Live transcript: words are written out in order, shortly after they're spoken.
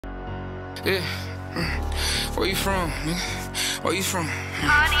Yeah. Where you from, nigga? Where you from?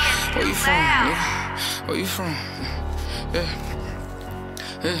 Where you from, nigga? Where you from?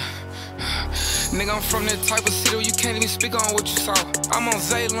 Yeah. Nigga, I'm from that type of city where you can't even speak on what you saw. I'm on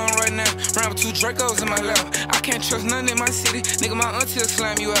Zaylon right now, round with 2 Dracos in my lap. I can't trust none in my city, nigga, my auntie'll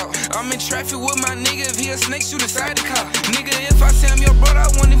slam you out. I'm in traffic with my nigga, if he a snake, shoot inside the car. Nigga, if I say I'm your brother, I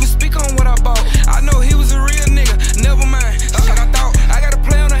won't even speak on what I bought. I know he was a real nigga, never mind, shit I thought. I gotta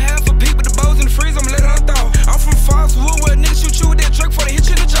play on a half for people, the bows in the freeze, I'm letting her thaw. I'm from Foxwood, where niggas shoot you with that Drake before they hit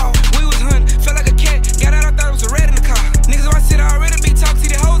you in the jaw. We was hunting, felt like a cat, got out, I thought it was a rat in the car. Niggas in my city already be talking to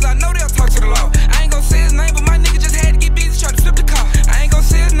the hoes, I know they'll talk to the law. I ain't gon' say his name, but my nigga just had to get busy, try to flip the car. I ain't gon'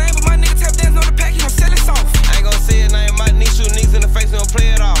 say his name, but my nigga tap dance on the pack, he gon' sell it soft. I ain't gon' say his name, my nigga shoot niggas in the face, we don't play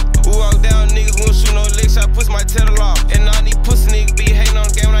it off. We walk down, niggas won't shoot no leg shot, pussy might tell the law. And all these pussy niggas be hating on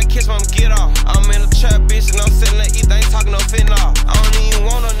the game, when I catch them, I'ma get off. I'm in a trap, bitch, and I'm selling that ether, I ain't talking no fentanyl. I don't even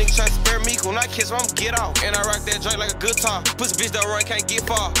want no nigga try to spare me, when I catch them, I'ma get off. And I rock that joint like a guitar. Pussy bitch don't run, can't get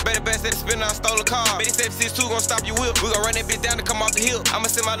far. Better best that spin, I stole a car. Betty 762 gon' stop your whip. We gon' run that bitch down to come off the hill. I'ma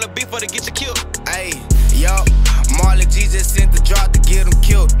send my little beef for to get you killed. Ayy, yup, Marley G just sent the drop to get him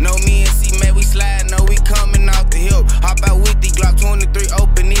killed. No, me and C, man, we slide, no, we coming off the hill. Hop out with the Glock 23,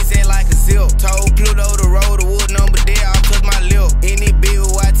 open his head like a zip. Told Pluto to roll the wood number there, I took my lip. In it big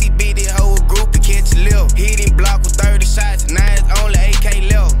with YTB, this whole group to catch a lip. Hit him block with 30 shots, now it's only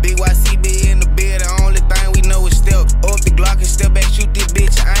AK left. Big YCB in the bed, the only thing we know is stealth. Up the Glock and step back, shoot this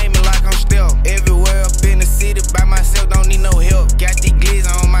bitch, I aiming like I'm stealth. Everywhere up in the city, by myself, don't need no help. Got these glizz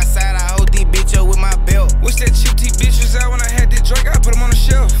on my side, I hold these bitch up with my belt. Wish that cheap T bitch was out when I had this Drake, I put him on the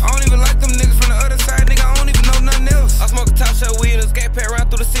shelf. I don't even like them niggas from the other side, nigga, I don't even know nothing else. I smoke a top shot weed and a skate pad round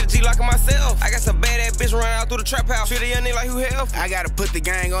through the city, G locking myself. I got some badass bitch running out through the trap house. Treat a young nigga like who help. I gotta put the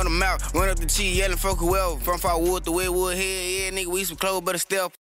gang on the mouth, run up the cheese, yelling fuck whoever. From Foxwood to Redwood, yeah, nigga, we some clothes, but a step.